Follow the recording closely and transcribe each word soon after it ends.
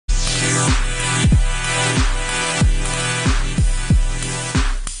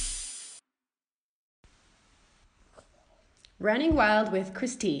Running Wild with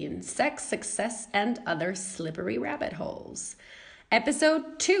Christine, Sex, Success, and Other Slippery Rabbit Holes.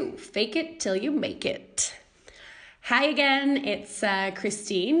 Episode 2, Fake It Till You Make It. Hi again, it's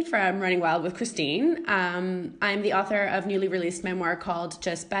Christine from Running Wild with Christine. I'm the author of newly released memoir called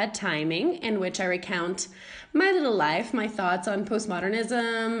Just Bad Timing, in which I recount my little life, my thoughts on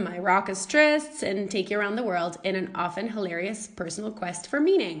postmodernism, my raucous trysts, and take you around the world in an often hilarious personal quest for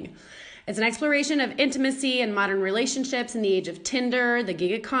meaning. It's an exploration of intimacy and modern relationships in the age of Tinder, the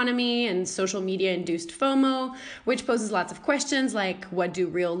gig economy, and social media-induced FOMO, which poses lots of questions like what do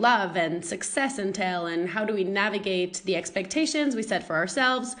real love and success entail, and how do we navigate the expectations we set for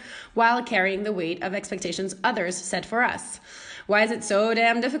ourselves while carrying the weight of expectations others set for us? Why is it so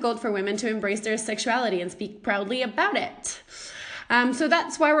damn difficult for women to embrace their sexuality and speak proudly about it? So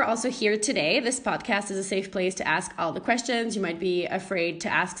that's why we're also here today. This podcast is a safe place to ask all the questions you might be afraid to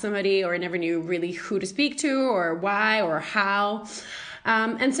ask somebody or never knew really who to speak to or why or how.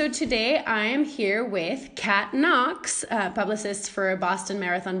 And so today I am here with Kat Knox, publicist for Boston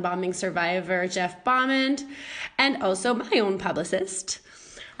Marathon bombing survivor Jeff Bauman, and also my own publicist.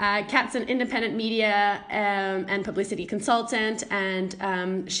 Kat's an independent media and publicity consultant,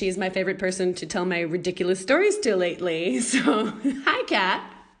 and she's my favorite person to tell my ridiculous stories to lately. So, hi, Kat.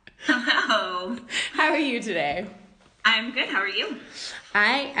 Hello. How are you today? I'm good. How are you?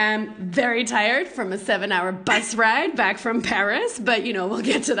 I am very tired from a 7-hour bus ride back from Paris, but we'll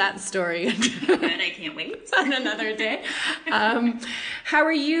get to that story. Good. I can't wait. On another day. How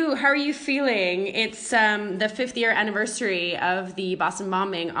are you? How are you feeling? It's the 5th year anniversary of the Boston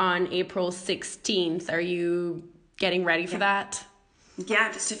bombing on April 16th. Are you getting ready for that?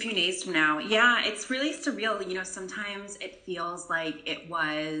 Yeah, just a few days from now. Yeah, it's really surreal. Sometimes it feels like it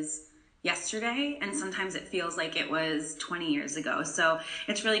was yesterday, and sometimes it feels like it was 20 years ago. So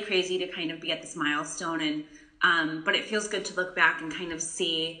it's really crazy to kind of be at this milestone, and but it feels good to look back and kind of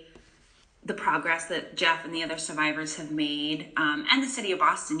see the progress that Jeff and the other survivors have made, and the city of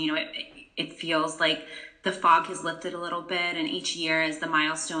Boston. It feels like the fog has lifted a little bit, and each year as the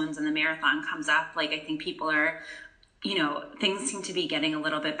milestones and the marathon comes up, I think people are, things seem to be getting a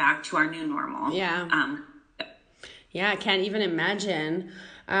little bit back to our new normal. Yeah. Yeah, I can't even imagine.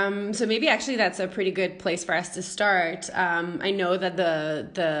 So maybe actually that's a pretty good place for us to start. I know that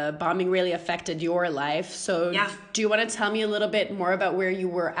the bombing really affected your life. So yeah. Do you want to tell me a little bit more about where you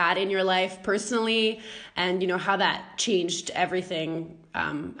were at in your life personally and, how that changed everything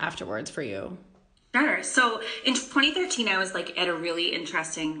afterwards for you? Sure. So in 2013, I was at a really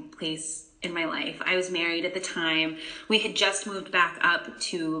interesting place in my life. I was married at the time. We had just moved back up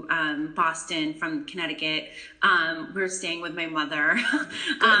to Boston from Connecticut. We were staying with my mother.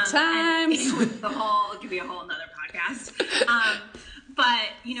 Good times. It could be a whole nother podcast. But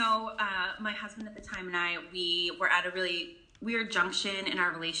my husband at the time and I, we were at a really weird junction in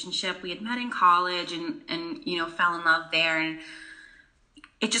our relationship. We had met in college and fell in love there, and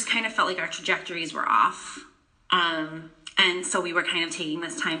it just kind of felt like our trajectories were off. And so we were kind of taking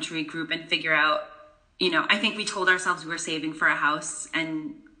this time to regroup and figure out, I think we told ourselves we were saving for a house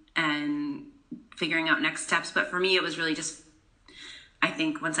and figuring out next steps. But for me, it was really just, I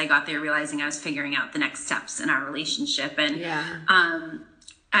think once I got there, realizing I was figuring out the next steps in our relationship. And, yeah.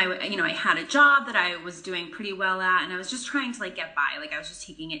 I had a job that I was doing pretty well at, and I was just trying to get by. I was just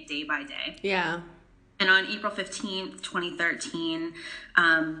taking it day by day. Yeah. And on April 15th, 2013,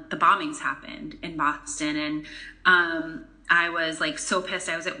 the bombings happened in Boston. And I was so pissed.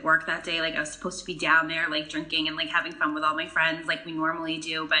 I was at work that day. I was supposed to be down there drinking and having fun with all my friends we normally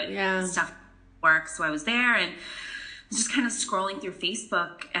do. But yeah. Stuff work. So I was there and was just kind of scrolling through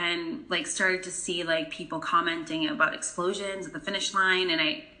Facebook and started to see people commenting about explosions at the finish line. And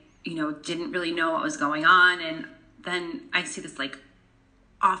I, didn't really know what was going on. And then I see this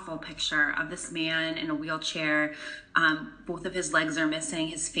awful picture of this man in a wheelchair. Both of his legs are missing.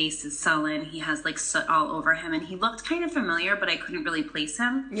 His face is sullen. He has soot all over him, and he looked kind of familiar, but I couldn't really place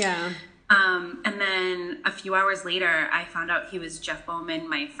him. Yeah. And then a few hours later, I found out he was Jeff Bauman,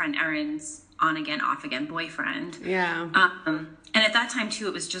 my friend Erin's on again, off again boyfriend. Yeah. And at that time too,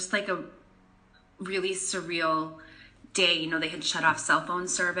 it was just a really surreal day. They had shut off cell phone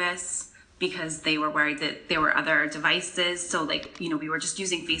service because they were worried that there were other devices. So we were just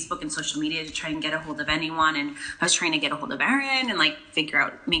using Facebook and social media to try and get a hold of anyone. And I was trying to get a hold of Erin and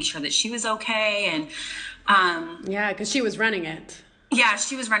make sure that she was okay. And, yeah, cause she was running it. Yeah,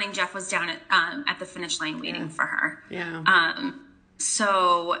 she was running. Jeff was down at the finish line waiting for her. Yeah.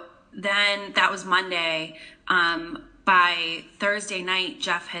 So then that was Monday. By Thursday night,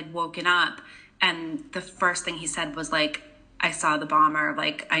 Jeff had woken up, and the first thing he said was I saw the bomber,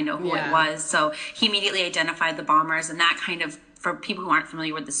 like I know who it was. So he immediately identified the bombers, and that kind of, for people who aren't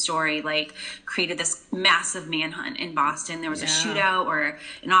familiar with the story, like created this massive manhunt in Boston. There was a shootout where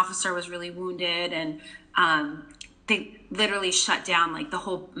an officer was really wounded, and they literally shut down like the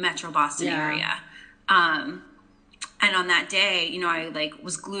whole metro Boston area. And on that day, you know, I like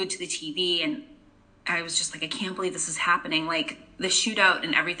was glued to the TV, and I was just like, I can't believe this is happening. Like the shootout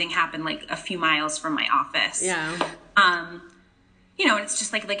and everything happened like a few miles from my office. Yeah. You know, and it's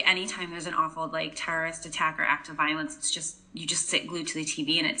just like anytime there's an awful like terrorist attack or act of violence, it's just, you just sit glued to the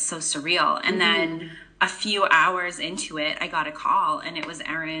TV, and it's so surreal. And then a few hours into it, I got a call, and it was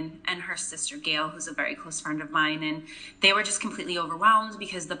Erin and her sister Gail, who's a very close friend of mine. And they were just completely overwhelmed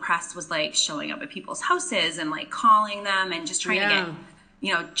because the press was like showing up at people's houses and like calling them and just trying to get,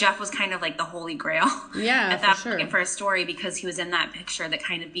 you know, Jeff was kind of like the holy grail at that point for a story, because he was in that picture that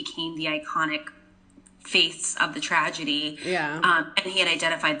kind of became the iconic face of the tragedy. And he had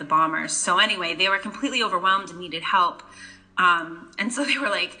identified the bombers. So anyway, they were completely overwhelmed and needed help. And so they were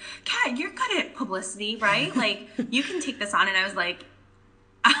like, Kat, you're good at publicity, right? Like, you can take this on. And I was like,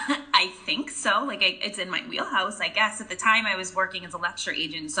 I think so. Like, it's in my wheelhouse, I guess. At the time, I was working as a lecture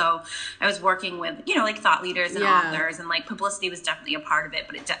agent. So I was working with, you know, like thought leaders and authors, and like publicity was definitely a part of it.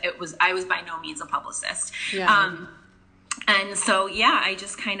 But I was by no means a publicist. And so, I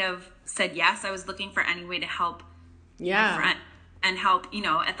just kind of said yes. I was looking for any way to help my friend and help, you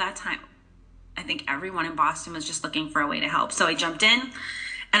know, at that time, I think everyone in Boston was just looking for a way to help. So I jumped in, and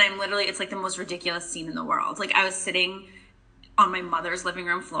I'm literally, it's like the most ridiculous scene in the world. Like, I was sitting on my mother's living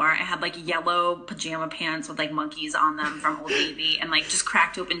room floor. I had like yellow pajama pants with like monkeys on them from Old Navy, and like just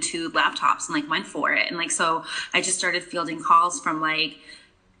cracked open 2 laptops and like went for it. And like, so I just started fielding calls from like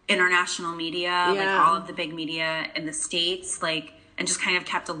international media, like all of the big media in the States, like, and just kind of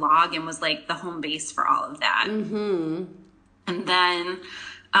kept a log and was like the home base for all of that. And then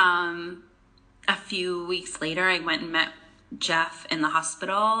a few weeks later, I went and met Jeff in the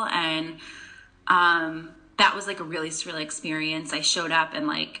hospital, and that was like a really surreal experience. I showed up, and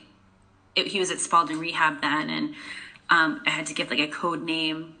like he was at Spalding Rehab then, and I had to give like a code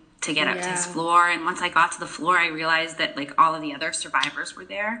name to get up to his floor. And once I got to the floor, I realized that like all of the other survivors were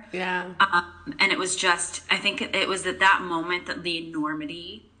there. And it was just, I think it was at that moment that the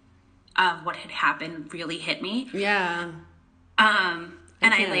enormity of what had happened really hit me.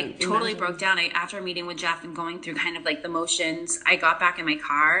 And I like totally broke down. After a meeting with Jeff and going through kind of like the motions, I got back in my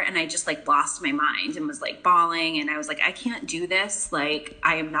car, and I just like lost my mind and was like bawling. And I was like, I can't do this. Like,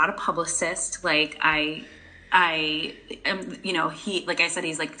 I am not a publicist. Like, I am, you know, he, like I said,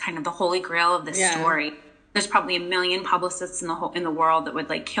 he's like kind of the holy grail of this story. There's probably 1 million publicists in the world that would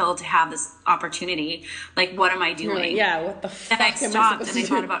like kill to have this opportunity. Like, what am I doing? What the fuck? And I stopped and I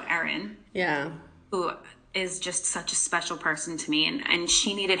thought about Erin. Who is just such a special person to me, and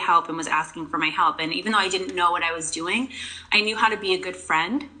she needed help and was asking for my help. And even though I didn't know what I was doing, I knew how to be a good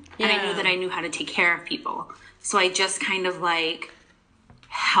friend, and I knew that I knew how to take care of people. So I just kind of like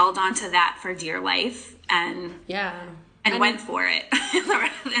held on to that for dear life, and went for it.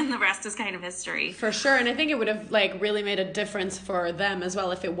 And the rest is kind of history. For sure. And I think it would have like really made a difference for them as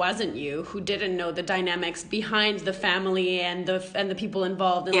well if it wasn't you, who didn't know the dynamics behind the family and the people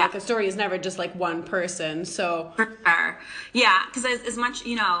involved. And like the story is never just like one person. So for sure. Yeah. Because as much,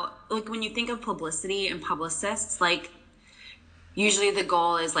 you know, like when you think of publicity and publicists, like usually the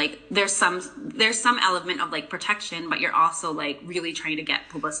goal is like there's some element of like protection, but you're also like really trying to get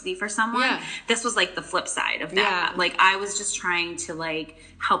publicity for someone. This was like the flip side of that. Like, I was just trying to like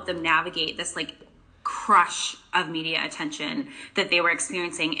help them navigate this like crush of media attention that they were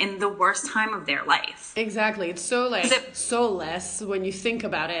experiencing in the worst time of their life. Exactly. It's so like soulless when you think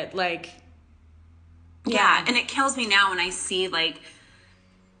about it. Like, and it kills me now when I see like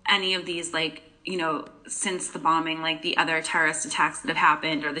any of these like, you know, since the bombing, like the other terrorist attacks that have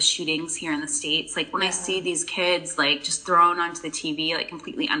happened or the shootings here in the States, like when I see these kids like just thrown onto the TV, like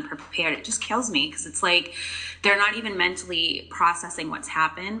completely unprepared, it just kills me, because it's like they're not even mentally processing what's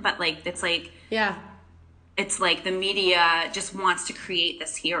happened, but like it's like it's like the media just wants to create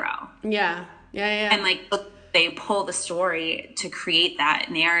this hero. And like they pull the story to create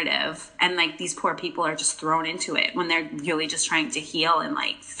that narrative, and like these poor people are just thrown into it when they're really just trying to heal and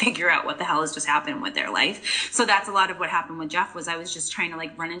like figure out what the hell has just happened with their life. So that's a lot of what happened with Jeff. Was I was just trying to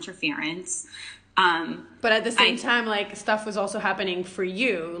like run interference, but at the same time, like stuff was also happening for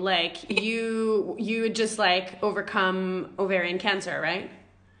you. Like you had just like overcome ovarian cancer, right?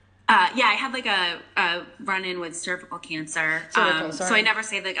 Yeah, I had like a run-in with cervical cancer. So I never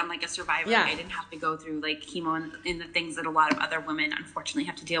say like I'm like a survivor. Yeah. Like, I didn't have to go through like chemo and the things that a lot of other women unfortunately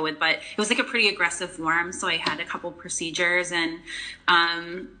have to deal with. But it was like a pretty aggressive form. So I had a couple procedures and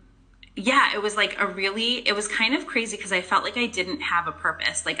yeah, it was like it was kind of crazy because I felt like I didn't have a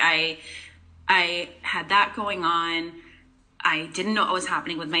purpose. Like I had that going on. I didn't know what was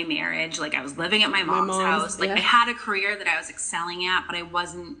happening with my marriage. Like I was living at my mom's house. Like I had a career that I was excelling at, but I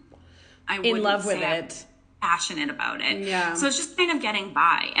wouldn't in love with it. Passionate about it. Yeah. So it's just kind of getting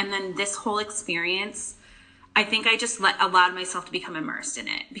by. And then this whole experience, I think I just allowed myself to become immersed in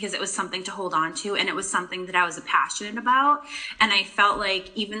it because it was something to hold on to. And it was something that I was passionate about. And I felt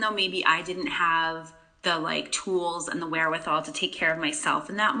like even though maybe I didn't have the like tools and the wherewithal to take care of myself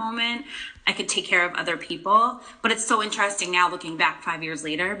in that moment, I could take care of other people. But it's so interesting now looking back 5 years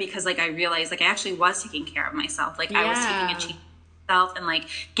later because like I realized like I actually was taking care of myself. Like I was taking a chance and like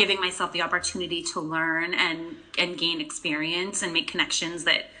giving myself the opportunity to learn and gain experience and make connections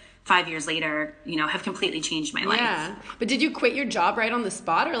that 5 years later, you know, have completely changed my life. Yeah. But did you quit your job right on the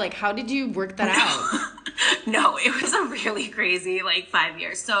spot or like how did you work that out? No, it was a really crazy like 5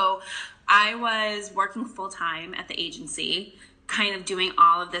 years. So I was working full time at the agency, kind of doing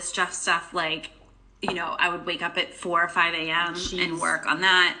all of this Jeff stuff. Like, you know, I would wake up at 4 or 5 a.m. and work on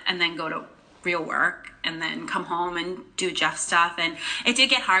that and then go to real work and then come home and do Jeff stuff. And it did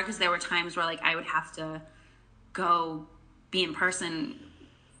get hard because there were times where like I would have to go be in person,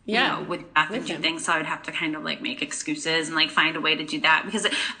 you know, with Jeff and do things. So I would have to kind of like make excuses and like find a way to do that because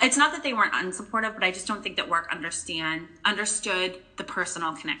it's not that they weren't unsupportive, but I just don't think that work understood the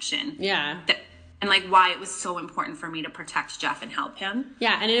personal connection. Yeah. And like why it was so important for me to protect Jeff and help him.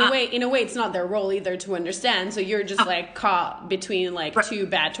 Yeah, and in a way, it's not their role either to understand. So you're just like caught between like two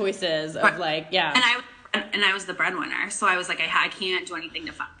bad choices of like, yeah. And I was the breadwinner, so I was like, I can't do anything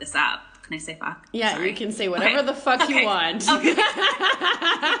to fuck this up. Can I say fuck? Yeah, sorry. You can say whatever the fuck you want. Okay.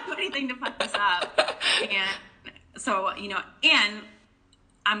 I can't do anything to fuck this up. And so you know, and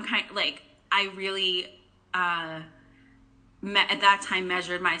I'm kind of like I really. At that time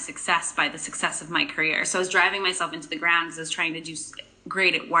measured my success by the success of my career. So I was driving myself into the ground because I was trying to do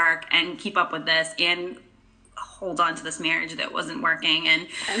great at work and keep up with this and hold on to this marriage that wasn't working and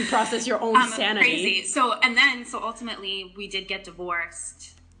process your own sanity. Crazy. So ultimately we did get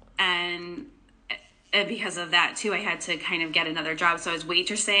divorced and because of that too, I had to kind of get another job. So I was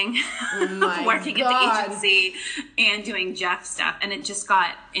waitressing, working at the agency and doing Jeff stuff. And it just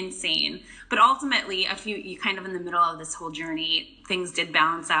got insane. But ultimately, you kind of in the middle of this whole journey, things did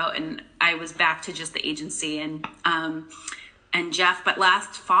balance out and I was back to just the agency and Jeff. But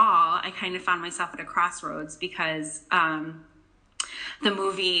last fall, I kind of found myself at a crossroads because the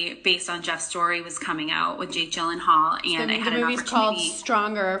movie based on Jeff's story was coming out with Jake Gyllenhaal, and I had an opportunity. The movie's called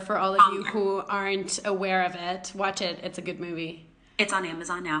Stronger for all of you who aren't aware of it. Watch it. It's a good movie. It's on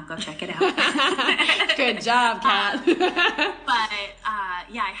Amazon now. Go check it out. Good job, Kat.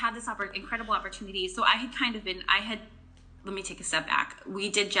 Yeah, I had this incredible opportunity. So I had let me take a step back. We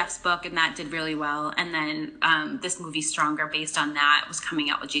did Jeff's book and that did really well. And then this movie Stronger based on that was coming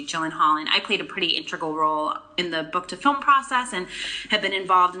out with Jake Gyllenhaal. And I played a pretty integral role in the book to film process and have been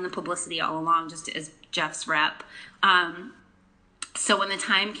involved in the publicity all along just as Jeff's rep. So when the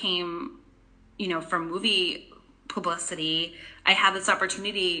time came, you know, for movie publicity, I had this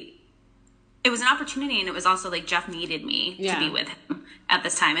opportunity. It was an opportunity and it was also like Jeff needed me to be with him at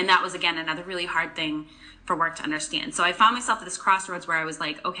this time. And that was, again, another really hard thing for work to understand. So I found myself at this crossroads where I was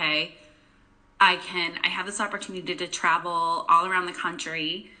like, okay, I have this opportunity to travel all around the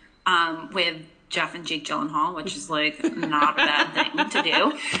country with Jeff and Jake Gyllenhaal, which is like not a bad thing to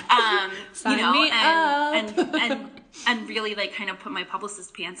do. Sign me up. And really like kind of put my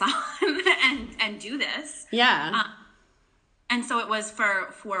publicist pants on and do this. Yeah. And so it was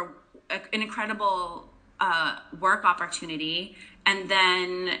for an incredible work opportunity. And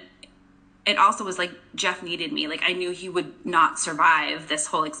then it also was like Jeff needed me. Like I knew he would not survive this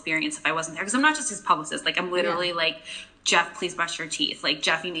whole experience if I wasn't there. Because I'm not just his publicist. Like I'm literally like, Jeff, please brush your teeth. Like,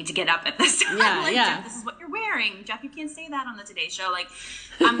 Jeff, you need to get up at this time. Yeah, like, Jeff, this is what you're wearing. Jeff, you can't say that on the Today Show. Like,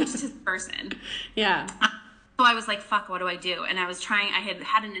 I'm just his person. Yeah. So I was like, fuck, what do I do? And I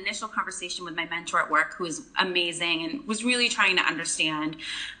had an initial conversation with my mentor at work who was amazing and was really trying to understand.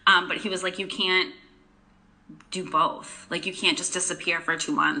 But he was like, you can't do both. Like, you can't just disappear for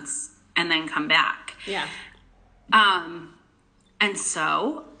 2 months and then come back. Yeah. And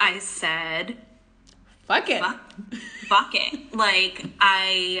so I said, fuck it. Fuck it. Like,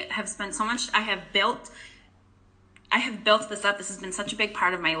 I have spent so much, I have built this up. This has been such a big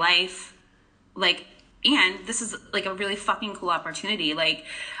part of my life. Like, and this is like a really fucking cool opportunity. Like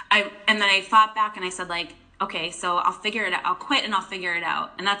and then I thought back and I said like, okay, so I'll figure it out. I'll quit and I'll figure it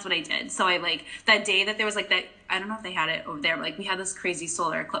out. And that's what I did. So I like that day that there was like that, I don't know if they had it over there, but like we had this crazy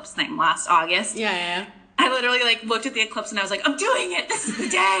solar eclipse thing last August. Yeah. I literally like looked at the eclipse and I was like, I'm doing it. This is the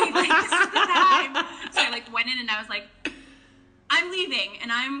day. Like, this is the time. So I like went in and I was like, I'm leaving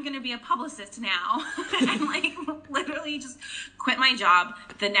and I'm going to be a publicist now. And like literally just quit my job.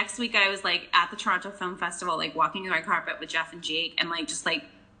 The next week I was like at the Toronto Film Festival, like walking the red carpet with Jeff and Jake and like just like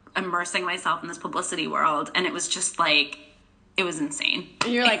immersing myself in this publicity world. And it was just like, it was insane.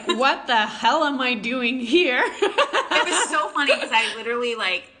 And you're like, what the hell am I doing here? It was so funny because I literally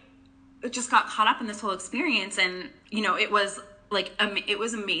like just got caught up in this whole experience. And, you know, it was like, it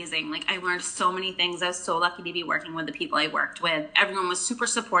was amazing. Like I learned so many things. I was so lucky to be working with the people I worked with. Everyone was super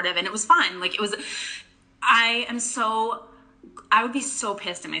supportive and it was fun. Like it was, I would be so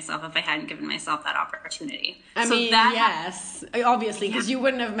pissed at myself if I hadn't given myself that opportunity. I mean, yes, obviously, because you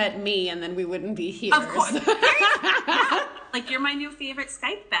wouldn't have met me and then we wouldn't be here. Of course. Yeah. Like, you're my new favorite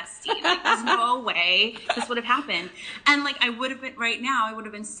Skype bestie. Like, there's no way this would have happened. And, like, I would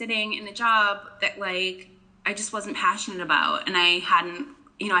have been sitting in a job that, like, I just wasn't passionate about. And I hadn't,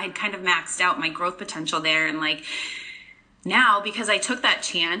 you know, I had kind of maxed out my growth potential there. And, like, now, because I took that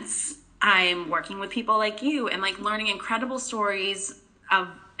chance, I'm working with people like you and like learning incredible stories of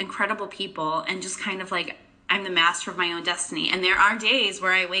incredible people and just kind of like, I'm the master of my own destiny. And there are days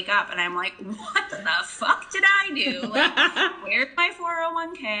where I wake up and I'm like, what the fuck did I do? Like, where's my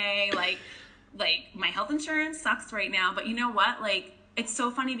 401k? Like my health insurance sucks right now. But you know what? Like, it's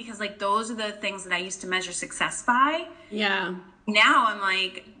so funny because like, those are the things that I used to measure success by. Yeah. Now I'm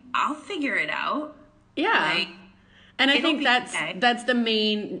like, I'll figure it out. Yeah. Like, and I think that's the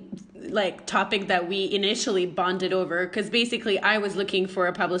main like topic that we initially bonded over, because basically I was looking for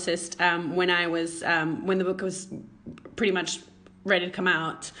a publicist when the book was pretty much ready to come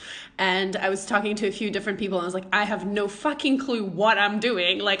out, and I was talking to a few different people and I was like, I have no fucking clue what I'm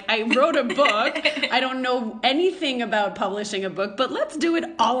doing. Like, I wrote a book. I don't know anything about publishing a book, but let's do it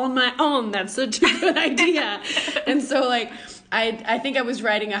all on my own. That's such a good idea. And so like I think I was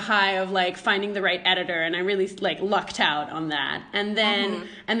riding a high of like finding the right editor, and I really like lucked out on that. And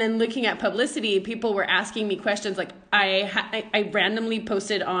then looking at publicity, people were asking me questions. Like I randomly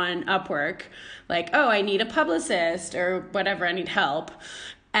posted on Upwork, like, oh, I need a publicist or whatever, I need help.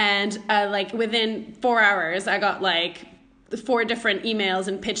 And like within 4 hours, I got like 4 different emails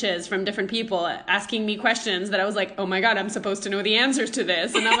and pitches from different people asking me questions that I was like, oh my God, I'm supposed to know the answers to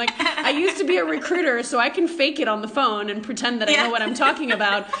this. And I'm like, I used to be a recruiter, so I can fake it on the phone and pretend that I know what I'm talking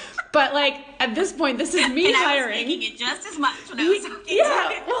about. But like at this point, this is me hiring. I was faking it just as much when I was talking.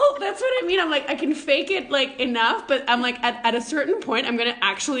 Yeah, well, that's what I mean. I'm like, I can fake it like enough, but I'm like, at a certain point, I'm gonna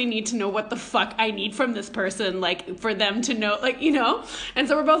actually need to know what the fuck I need from this person, like for them to know, like, you know. And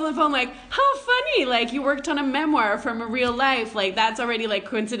so we're both on the phone, like, how funny, like you worked on a memoir from a real life, like that's already like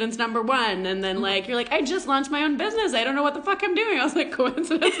coincidence number 1. And then like you're like, I just launched my own business, I don't know what the fuck I'm doing. I was like,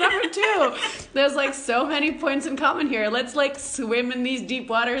 coincidence number 2. There's like so many points in common here. Let's like swim in these deep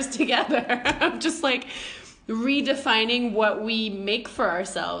waters together. I'm just like redefining what we make for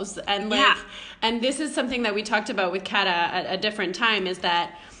ourselves. And like, and this is something that we talked about with Kat at a different time, is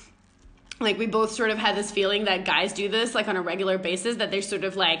that like we both sort of had this feeling that guys do this like on a regular basis, that they're sort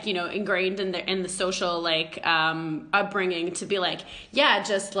of like, you know, ingrained in the social like upbringing to be like, yeah,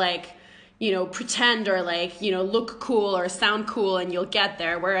 just like, you know, pretend or like, you know, look cool or sound cool and you'll get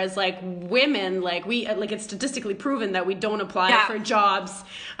there. Whereas like women, like we, like it's statistically proven that we don't apply for jobs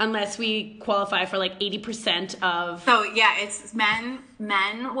unless we qualify for like 80% of. So yeah, it's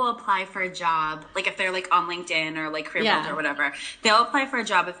men will apply for a job. Like if they're like on LinkedIn or like Career Builder or whatever, they'll apply for a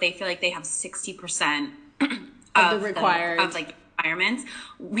job if they feel like they have 60% of the required of like requirements.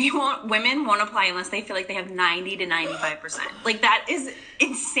 Women won't apply unless they feel like they have 90 to 95%. Like that is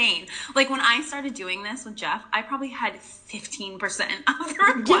insane. Like when I started doing this with Jeff, I probably had 15% of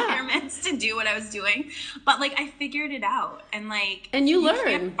the requirements to do what I was doing. But like I figured it out, and like you learn.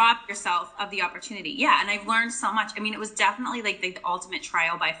 Can't rob yourself of the opportunity. Yeah, and I've learned so much. I mean, it was definitely like the ultimate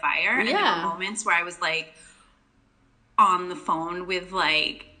trial by fire. And there were moments where I was like on the phone with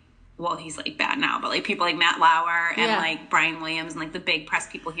like, well, he's like bad now, but like people like Matt Lauer and like Brian Williams and like the big press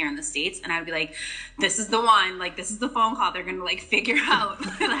people here in the States. And I'd be like, this is the one, like, this is the phone call they're going to like figure out.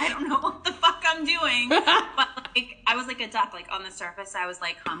 And I don't know what the fuck I'm doing. But like, I was like a duck, like on the surface, I was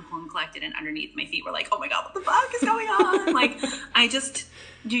like calm, cool, and collected. And underneath my feet were like, oh my God, what the fuck is going on? Like,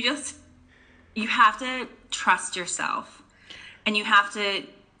 you have to trust yourself, and you have to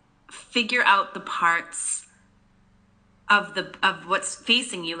figure out the parts of what's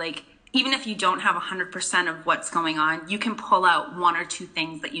facing you. Like, even if you don't have 100% of what's going on, you can pull out one or two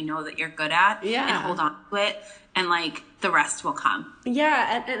things that you know that you're good at and hold on to it, and like the rest will come.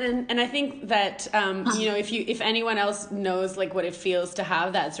 Yeah, and I think that you know, if anyone else knows like what it feels to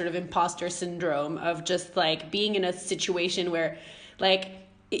have that sort of imposter syndrome of just like being in a situation where like,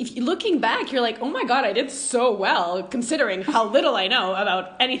 if you're looking back, you're like, oh my God, I did so well considering how little I know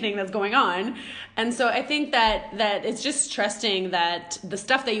about anything that's going on. And so I think that it's just trusting that the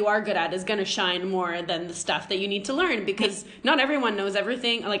stuff that you are good at is going to shine more than the stuff that you need to learn, because not everyone knows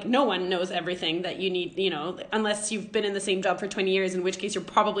everything. Like no one knows everything that you need, you know, unless you've been in the same job for 20 years, in which case you're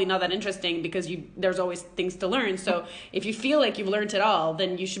probably not that interesting because there's always things to learn. So if you feel like you've learned it all,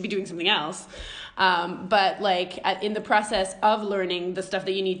 then you should be doing something else. But like in the process of learning the stuff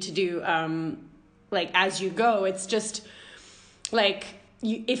that you need to do, like as you go, it's just like,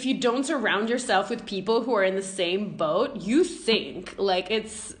 if you don't surround yourself with people who are in the same boat, you sink. Like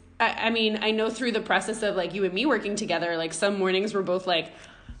it's, I mean, I know through the process of like you and me working together, like some mornings we're both like,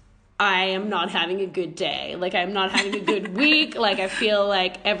 I am not having a good day. Like I'm not having a good week. Like I feel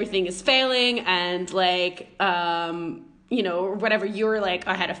like everything is failing, and like, you know, or whatever. You're like,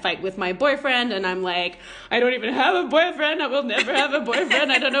 I had a fight with my boyfriend, and I'm like, I don't even have a boyfriend. I will never have a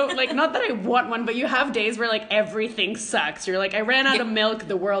boyfriend. I don't know. Like, not that I want one, but you have days where like everything sucks. You're like, I ran out of milk.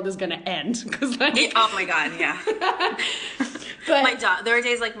 The world is going to end. Cause like, oh my God. Yeah. But my dog, there were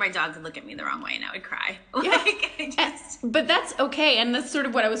days like my dog would look at me the wrong way and I would cry. Like, but that's okay. And that's sort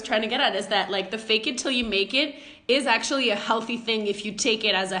of what I was trying to get at, is that like the fake it till you make it is actually a healthy thing if you take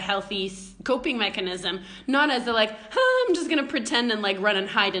it as a healthy coping mechanism, not as a like, I'm just going to pretend and like run and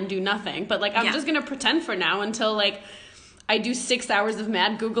hide and do nothing. But like, I'm just going to pretend for now until like I do 6 hours of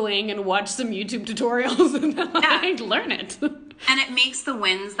mad Googling and watch some YouTube tutorials and then I learn it. And it makes the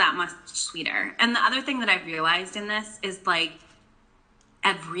wins that much sweeter. And the other thing that I've realized in this is like,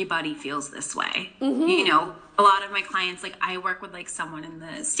 everybody feels this way. Mm-hmm. You know, a lot of my clients, like I work with like someone in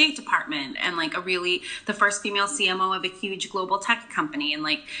the State Department and like the first female CMO of a huge global tech company. And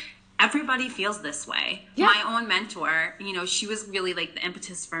like, everybody feels this way. Yeah. My own mentor, you know, she was really like the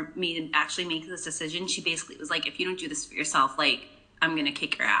impetus for me to actually make this decision. She basically was like, if you don't do this for yourself, like I'm going to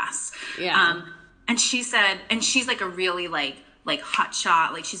kick your ass. Yeah. And she said, and she's like a really like hot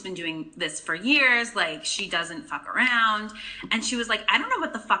shot, like she's been doing this for years, like she doesn't fuck around. And she was like, I don't know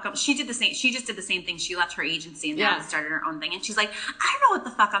what the fuck she just did the same thing. She left her agency and now started her own thing, and she's like, I don't know what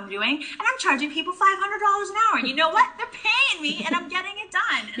the fuck I'm doing, and I'm charging people $500 an hour, and you know what, they're paying me and I'm getting it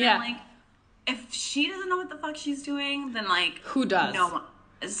done. And I'm like, if she doesn't know what the fuck she's doing, then like who does? No one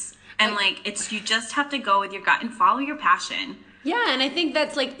does. And like it's, you just have to go with your gut and follow your passion. Yeah, and I think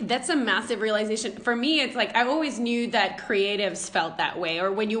that's a massive realization. For me, it's like I always knew that creatives felt that way,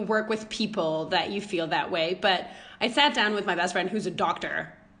 or when you work with people that you feel that way. But I sat down with my best friend who's a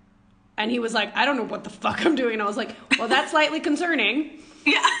doctor, and he was like, I don't know what the fuck I'm doing. And I was like, well, that's slightly concerning.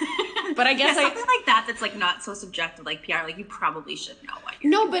 Yeah. But I guess something like that's like not so subjective like PR. Like you probably should know what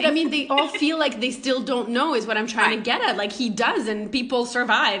you're doing. But I mean, they all feel like they still don't know is what I'm trying to get at. Like he does, and people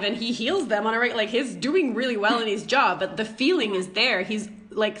survive, and he heals them on a regular. Like he's doing really well in his job, but the feeling is there. He's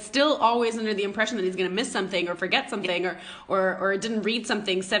like still always under the impression that he's going to miss something or forget something or didn't read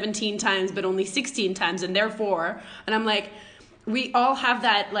something 17 times but only 16 times, and therefore. And I'm like, we all have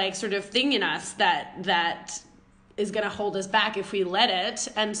that like sort of thing in us that is going to hold us back if we let it.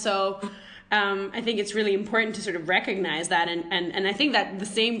 And so I think it's really important to sort of recognize that. And I think that the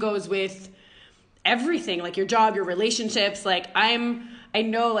same goes with everything, like your job, your relationships. Like I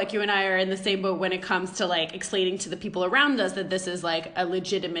know like you and I are in the same boat when it comes to like explaining to the people around us that this is like a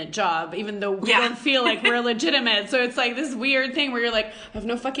legitimate job, even though we don't feel like we're legitimate. So it's like this weird thing where you're like, I have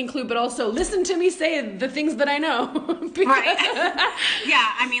no fucking clue, but also listen to me say the things that I know. Right.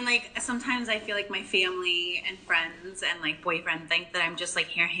 Yeah. I mean, like sometimes I feel like my family and friends and like boyfriend think that I'm just like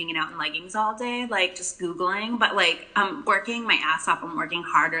here hanging out in leggings all day, like just Googling, but like I'm working my ass off. I'm working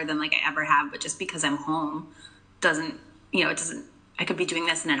harder than like I ever have, but just because I'm home doesn't, you know, it doesn't, I could be doing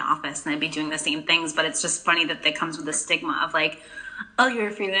this in an office and I'd be doing the same things, but it's just funny that it comes with the stigma of like, oh, you're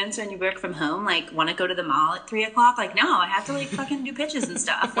a freelancer and you work from home, like want to go to the mall at 3:00? Like, no, I have to like fucking do pitches and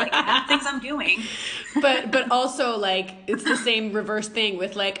stuff. Like I have things I'm doing. But also like it's the same reverse thing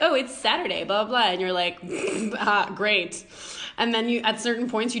with like, oh, it's Saturday, blah, blah, and you're like, great. And then you, at certain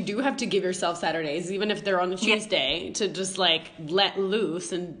points, you do have to give yourself Saturdays, even if they're on a Tuesday, to just like let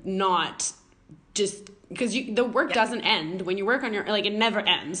loose and not just, because the work doesn't end when you work on your, like it never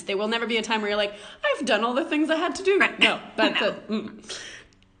ends. There will never be a time where you're like, I've done all the things I had to do. Right. No, that's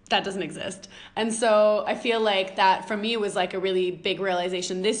that doesn't exist. And so I feel like that for me was like a really big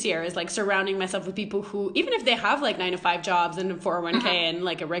realization this year, is like surrounding myself with people who, even if they have like 9-to-5 jobs and a 401k and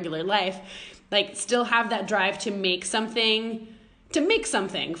like a regular life, like still have that drive to make something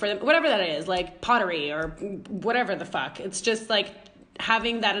for them, whatever that is, like pottery or whatever the fuck. It's just like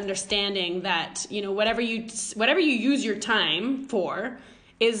having that understanding that, you know, whatever you use your time for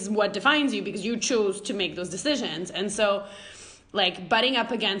is what defines you, because you chose to make those decisions. And so like butting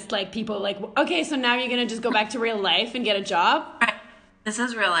up against like people like, okay, so now you're going to just go back to real life and get a job. This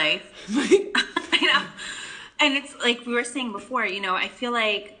is real life. I know. And it's like we were saying before, you know, I feel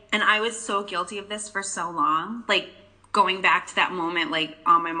like, and I was so guilty of this for so long, like going back to that moment, like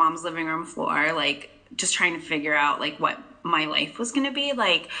on my mom's living room floor, like just trying to figure out like what my life was going to be.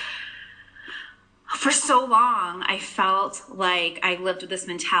 Like for so long, I felt like I lived with this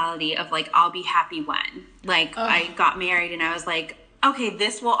mentality of like, I'll be happy when, like I got married and I was like, okay,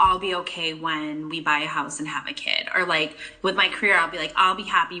 this will all be okay when we buy a house and have a kid. Or like with my career, I'll be like, I'll be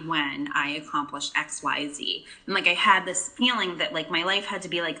happy when I accomplish X, Y, Z. And like I had this feeling that like my life had to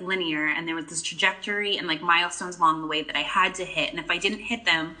be like linear, and there was this trajectory and like milestones along the way that I had to hit. And if I didn't hit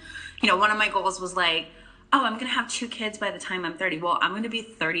them, you know, one of my goals was like, oh, I'm going to have 2 kids by the time I'm 30. Well, I'm going to be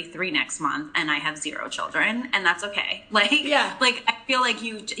 33 next month and I have 0 children, and that's okay. Like, yeah. Like I feel like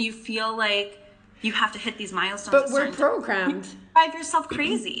you feel like you have to hit these milestones. But we're programmed. You drive yourself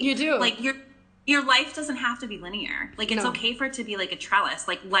crazy. You do. Like your life doesn't have to be linear. Like it's okay for it to be like a trellis.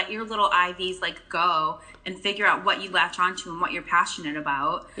 Like let your little IVs like go and figure out what you latch onto and what you're passionate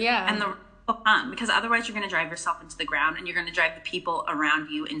about. Yeah. And because otherwise you're going to drive yourself into the ground, and you're going to drive the people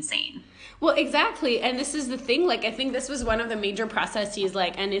around you insane. Well, exactly. And this is the thing, like, I think this was one of the major processes,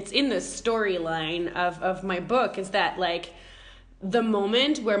 like, and it's in the storyline of my book, is that, like, the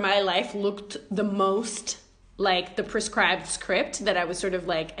moment where my life looked the most like the prescribed script that I was sort of,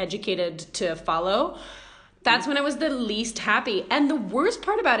 like, educated to follow, that's when I was the least happy. And the worst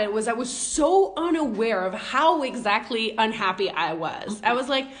part about it was I was so unaware of how exactly unhappy I was. I was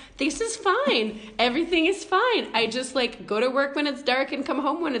like, this is fine. Everything is fine. I just like go to work when it's dark and come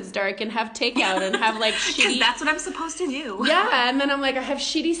home when it's dark and have takeout and have like shitty... Because that's what I'm supposed to do. Yeah, and then I'm like, I have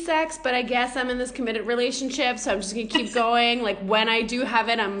shitty sex, but I guess I'm in this committed relationship, so I'm just going to keep going. Like when I do have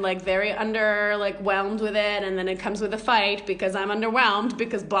it, I'm like very whelmed with it, and then it comes with a fight because I'm underwhelmed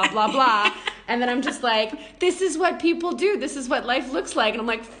because blah, blah, blah. And then I'm just like, this is what people do. This is what life looks like. And I'm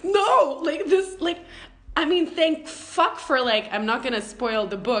like, no, like this, like, I mean, thank fuck for like, I'm not going to spoil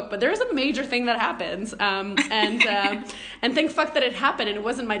the book, but there is a major thing that happens. And thank fuck that it happened, and it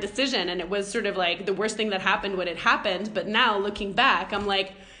wasn't my decision. And it was sort of like the worst thing that happened when it happened. But now looking back, I'm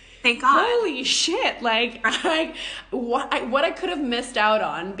like, thank God. Holy shit. Like what I could have missed out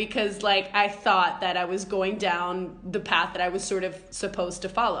on because like I thought that I was going down the path that I was sort of supposed to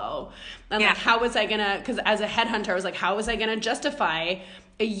follow. And like, how was I gonna, because as a headhunter, I was like, how was I gonna justify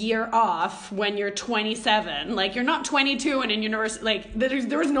a year off when you're 27? Like you're not 22 and in university, like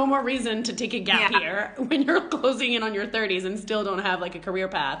there was no more reason to take a gap year when you're closing in on your 30s and still don't have like a career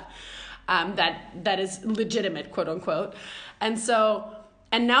path that is legitimate, quote unquote.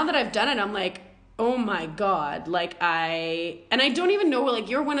 And now that I've done it, I'm like, oh my God, like I don't even know, like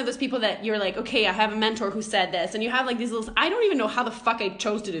you're one of those people that you're like, okay, I have a mentor who said this, and you have like these little, I don't even know how the fuck I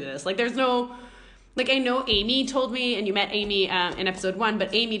chose to do this. Like there's no, like I know Amy told me, and you met Amy in episode 1,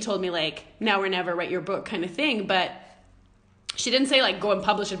 but Amy told me like, now or never, write your book kind of thing, but she didn't say like go and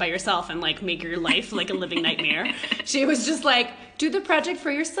publish it by yourself and like make your life like a living nightmare. She was just like, do the project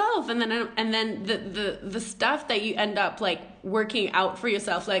for yourself, and then the stuff that you end up like working out for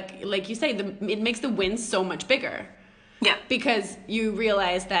yourself, like you say, it makes the wins so much bigger. Yeah, because you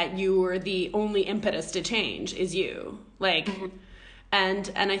realize that you are the only impetus to change is you. Like, and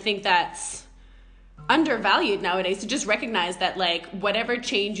I think that's undervalued nowadays, to just recognize that like whatever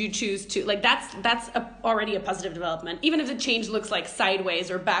change you choose to, like that's already a positive development, even if the change looks like sideways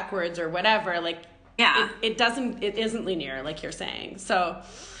or backwards or whatever, like it isn't linear, like you're saying. So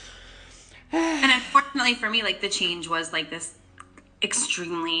and unfortunately for me, like the change was like this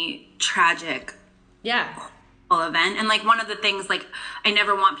extremely tragic event. And like one of the things, like I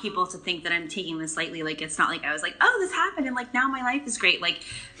never want people to think that I'm taking this lightly. Like it's not like I was like, oh, this happened and like now my life is great. Like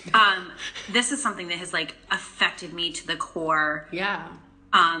this is something that has like affected me to the core.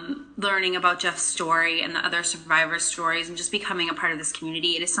 Learning about Jeff's story and the other survivors' stories and just becoming a part of this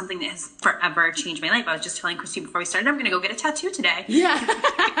community, it is something that has forever changed my life. I was just telling Christine before we started, I'm going to go get a tattoo today.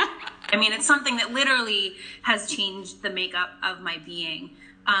 I mean, it's something that literally has changed the makeup of my being.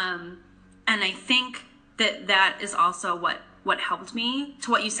 And I think that is also what what helped me,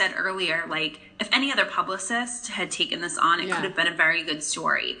 to what you said earlier, like if any other publicist had taken this on, it could have been a very good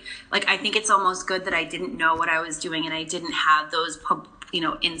story. Like, I think it's almost good that I didn't know what I was doing and I didn't have those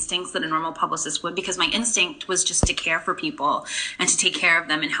instincts that a normal publicist would, because my instinct was just to care for people and to take care of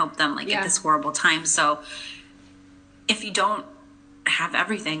them and help them at this horrible time. So if you don't have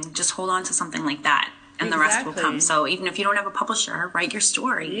everything, just hold on to something like that. And the rest will come. So even if you don't have a publisher, write your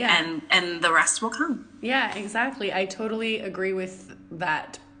story and the rest will come. Yeah, exactly. I totally agree with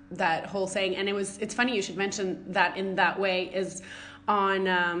that whole saying. And it's funny you should mention that in that way. Is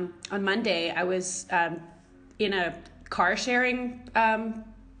on Monday I was in a car sharing,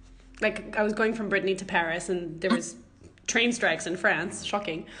 like I was going from Brittany to Paris, and there was train strikes in France.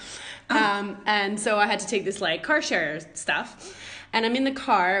 Shocking. And so I had to take this like car share stuff. And I'm in the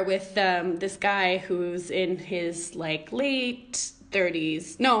car with this guy who's in his like late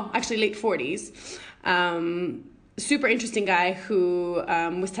 30s. No, actually late 40s. Super interesting guy who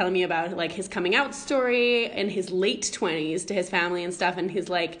was telling me about like his coming out story in his late 20s to his family and stuff, and his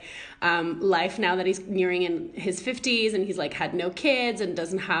like life now that he's nearing in his 50s, and he's like had no kids and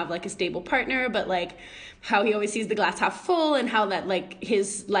doesn't have like a stable partner, but like how he always sees the glass half full, and how that like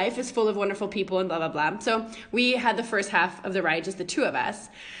his life is full of wonderful people and blah blah blah. So we had the first half of the ride, just the two of us,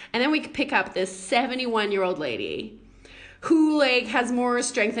 and then we pick up this 71-year-old lady who like has more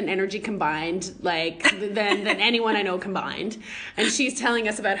strength and energy combined like than anyone I know combined. And she's telling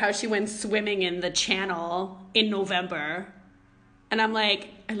us about how she went swimming in the Channel in November. And I'm like,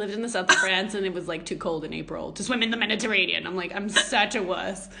 I lived in the south of France and it was like too cold in April to swim in the Mediterranean. I'm like, I'm such a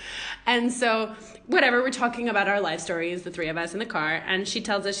wuss. And so whatever, we're talking about our life stories, the three of us in the car. And she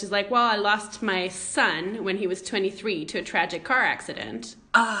tells us, she's like, well, I lost my son when he was 23 to a tragic car accident.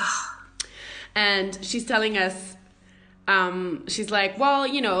 And she's telling us, she's like, well,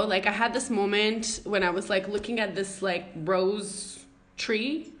 like I had this moment when I was like looking at this like rose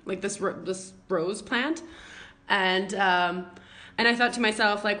tree, like this rose plant. And I thought to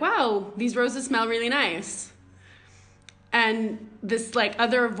myself like, wow, these roses smell really nice. And this like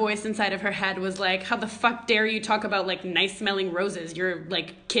other voice inside of her head was like, how the fuck dare you talk about like nice smelling roses? Your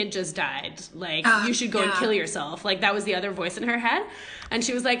like kid just died. Like you should go and kill yourself. Like that was the other voice in her head. And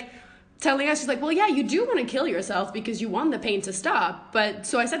she was like, telling us, she's like, well, yeah, you do want to kill yourself because you want the pain to stop. But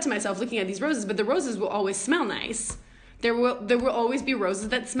so I said to myself, looking at these roses, but the roses will always smell nice. There will always be roses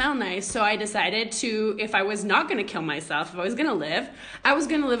that smell nice. So I decided to, if I was not going to kill myself, if I was going to live, I was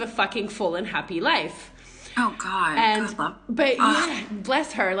going to live a fucking full and happy life. Oh God. And but yeah,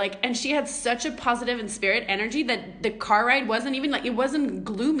 bless her. Like, and she had such a positive and spirit energy that the car ride wasn't even like, it wasn't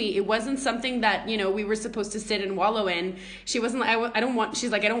gloomy. It wasn't something that, we were supposed to sit and wallow in. She wasn't like,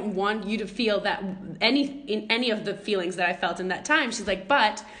 she's like, I don't want you to feel that any of the feelings that I felt in that time. She's like,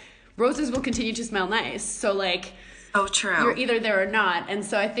 but roses will continue to smell nice. So like, oh, true. You're either there or not. And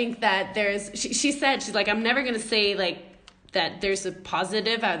so I think that she said, she's like, I'm never going to say like, that there's a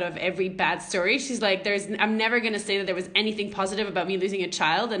positive out of every bad story. She's like, I'm never going to say that there was anything positive about me losing a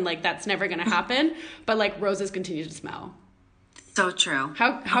child, and like that's never going to happen, but like roses continue to smell. So true.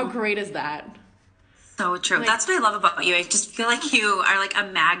 How great is that? So true. Like, that's what I love about you. I just feel like you are like a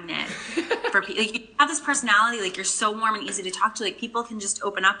magnet for people. Like, you have this personality, like you're so warm and easy to talk to. Like people can just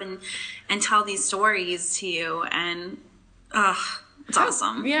open up and tell these stories to you, and it's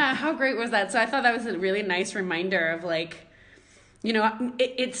awesome. Yeah, how great was that? So I thought that was a really nice reminder of like,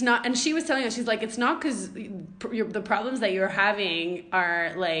 it's not, and she was telling us, she's like, it's not because the problems that you're having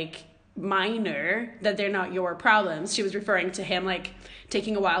are like minor, that they're not your problems. She was referring to him like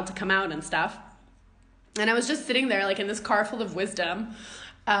taking a while to come out and stuff. And I was just sitting there like in this car full of wisdom,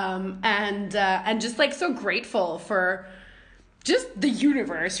 and just like so grateful for just the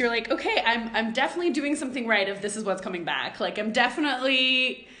universe. You're like, okay, I'm definitely doing something right if this is what's coming back. Like I'm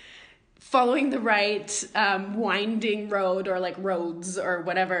definitely following the right winding road, or like roads or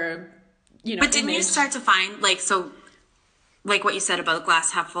whatever, But didn't you start to find like, so like what you said about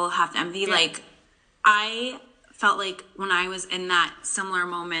glass half full, half empty, like I felt like when I was in that similar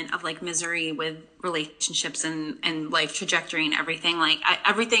moment of like misery with relationships and life trajectory and everything, like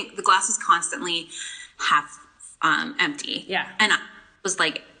the glass was constantly half empty. Yeah. And I was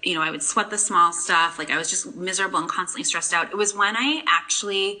like, I would sweat the small stuff. Like I was just miserable and constantly stressed out. It was when I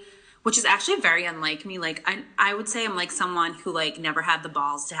actually, which is actually very unlike me. Like I would say I'm like someone who like never had the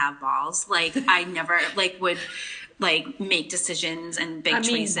balls to have balls. Like I never like would like make decisions and big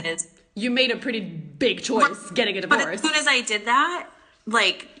choices. You made a pretty big choice getting a divorce. But as soon as I did that,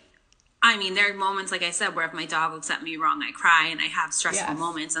 like, there are moments, like I said, where if my dog looks at me wrong, I cry and I have stressful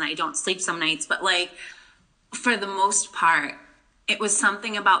moments and I don't sleep some nights. But like, for the most part, it was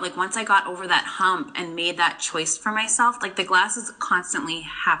something about like once I got over that hump and made that choice for myself, like the glass is constantly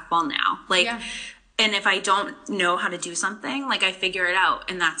half full now. Like, and if I don't know how to do something, like I figure it out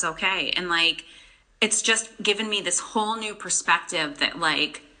and that's okay. And like, it's just given me this whole new perspective that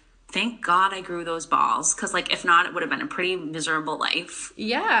like, thank God I grew those balls. Cause like, if not, it would have been a pretty miserable life.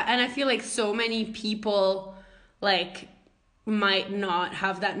 Yeah. And I feel like so many people like might not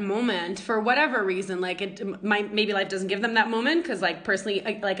have that moment for whatever reason. Like it might, maybe life doesn't give them that moment. Cause like personally,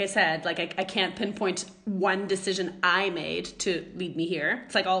 like I said, like I can't pinpoint one decision I made to lead me here.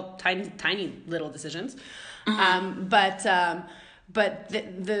 It's like all tiny little decisions. But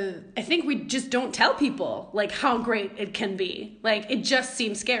the I think we just don't tell people like how great it can be. Like it just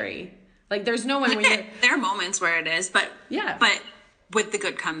seems scary. Like there's no one where there are moments where it is, but with the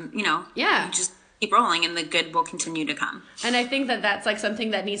good come, you just keep rolling and the good will continue to come. And I think that that's like something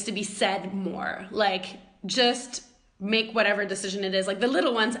that needs to be said more. Like just make whatever decision it is, like the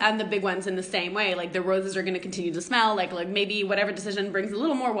little ones and the big ones in the same way. Like the roses are going to continue to smell. Like maybe whatever decision brings a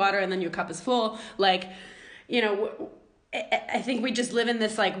little more water and then your cup is full. Like, I think we just live in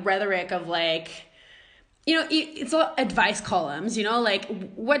this like rhetoric of like, it's all advice columns, like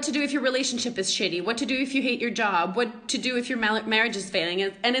what to do if your relationship is shitty, what to do if you hate your job, what to do if your marriage is failing.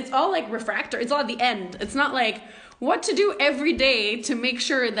 And it's all like refractor. It's all at the end. It's not like what to do every day to make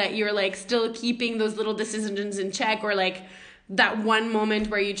sure that you're like still keeping those little decisions in check, or like that one moment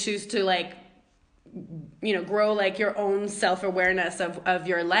where you choose to like, grow like your own self-awareness of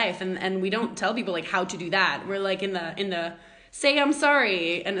your life. And we don't tell people like how to do that. We're like in the say I'm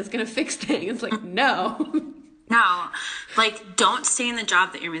sorry and it's going to fix things. Like, no, like don't stay in the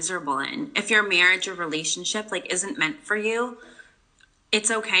job that you're miserable in. If your marriage or relationship like isn't meant for you, it's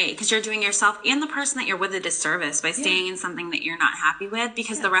okay. Cause you're doing yourself and the person that you're with a disservice by staying in something that you're not happy with,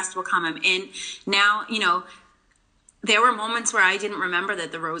 because the rest will come in. Now, there were moments where I didn't remember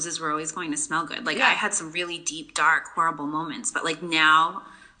that the roses were always going to smell good. Like I had some really deep, dark, horrible moments, but like now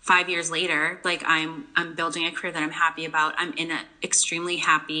 5 years later, like I'm building a career that I'm happy about. I'm in an extremely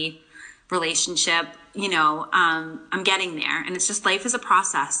happy relationship. I'm getting there, and it's just life is a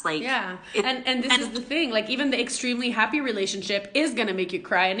process. Like, and this is the thing. Like even the extremely happy relationship is going to make you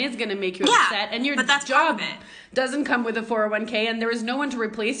cry and is going to make you upset. And your job doesn't come with a 401k, and there is no one to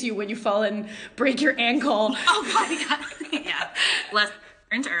replace you when you fall and break your ankle. Oh my God. Yeah.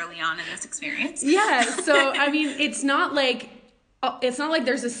 Learned early on in this experience. Yeah. So, I mean, it's not like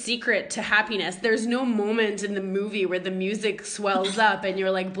there's a secret to happiness. There's no moment in the movie where the music swells up and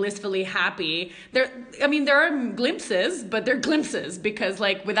you're like blissfully happy. There are glimpses, but they're glimpses because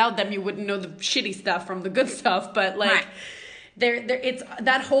like without them you wouldn't know the shitty stuff from the good stuff. But like it's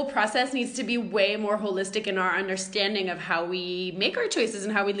that whole process needs to be way more holistic in our understanding of how we make our choices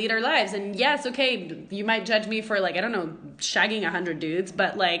and how we lead our lives. And yes, okay, you might judge me for like, I don't know, shagging 100 dudes,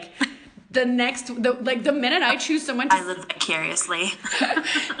 but like the minute I choose someone to... I live vicariously.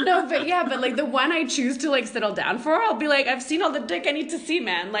 No, but like the one I choose to like settle down for, I'll be like, I've seen all the dick I need to see,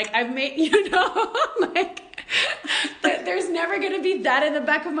 man. Like I've made, like there's never going to be that in the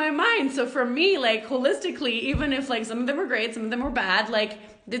back of my mind. So for me, like holistically, even if like some of them were great, some of them were bad, like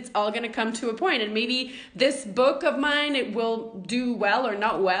it's all going to come to a point. And maybe this book of mine, it will do well or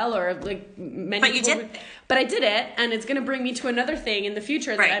not well, or like many But you did it. But I did it, and it's going to bring me to another thing in the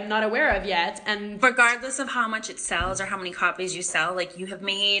future that I'm not aware of yet. And regardless of how much it sells or how many copies you sell, like you have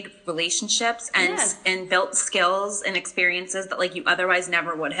made relationships and built skills and experiences that like you otherwise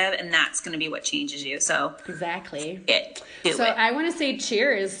never would have, and that's going to be what changes you. So exactly. Do so it. I want to say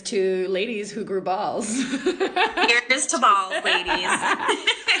cheers to ladies who grew balls. Cheers to balls, ladies.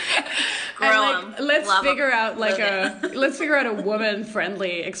 Grow them. Let's figure out a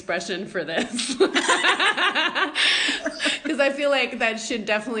woman-friendly expression for this. Because I feel like that should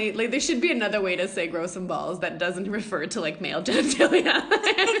definitely, like, there should be another way to say grow some balls that doesn't refer to like male genitalia.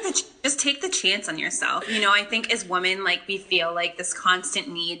 Just take the chance on yourself. I think as women, like we feel like this constant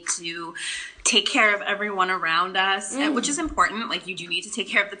need to take care of everyone around us, which is important. Like you do need to take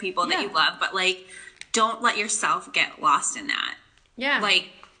care of the people that you love, but like don't let yourself get lost in that. Yeah. Like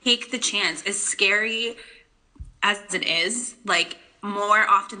take the chance. As scary as it is, like more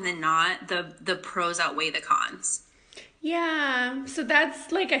often than not, the pros outweigh the cons. Yeah, so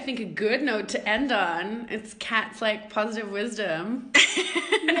that's like I think a good note to end on. It's Kat's like positive wisdom.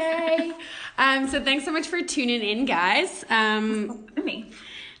 Yay! So thanks so much for tuning in, guys.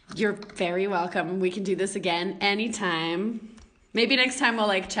 You're very welcome. We can do this again anytime. Maybe next time we'll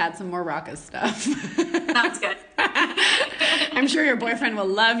like chat some more raucous stuff. Sounds good. I'm sure your boyfriend will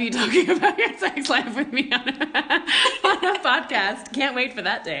love you talking about your sex life with me on on a podcast. Can't wait for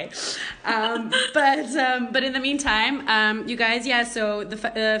that day. But in the meantime, you guys, so the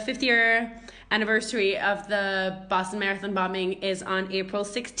 5th year anniversary of the Boston Marathon bombing is on April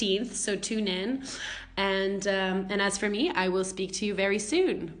 16th, so tune in. And as for me, I will speak to you very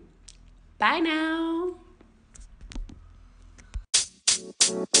soon. Bye now.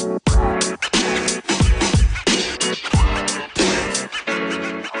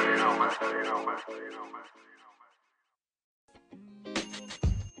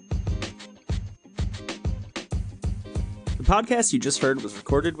 The podcast you just heard was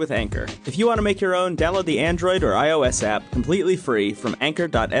recorded with Anchor. If you want to make your own, download the Android or iOS app completely free from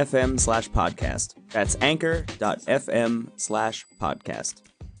anchor.fm/podcast. That's anchor.fm/podcast.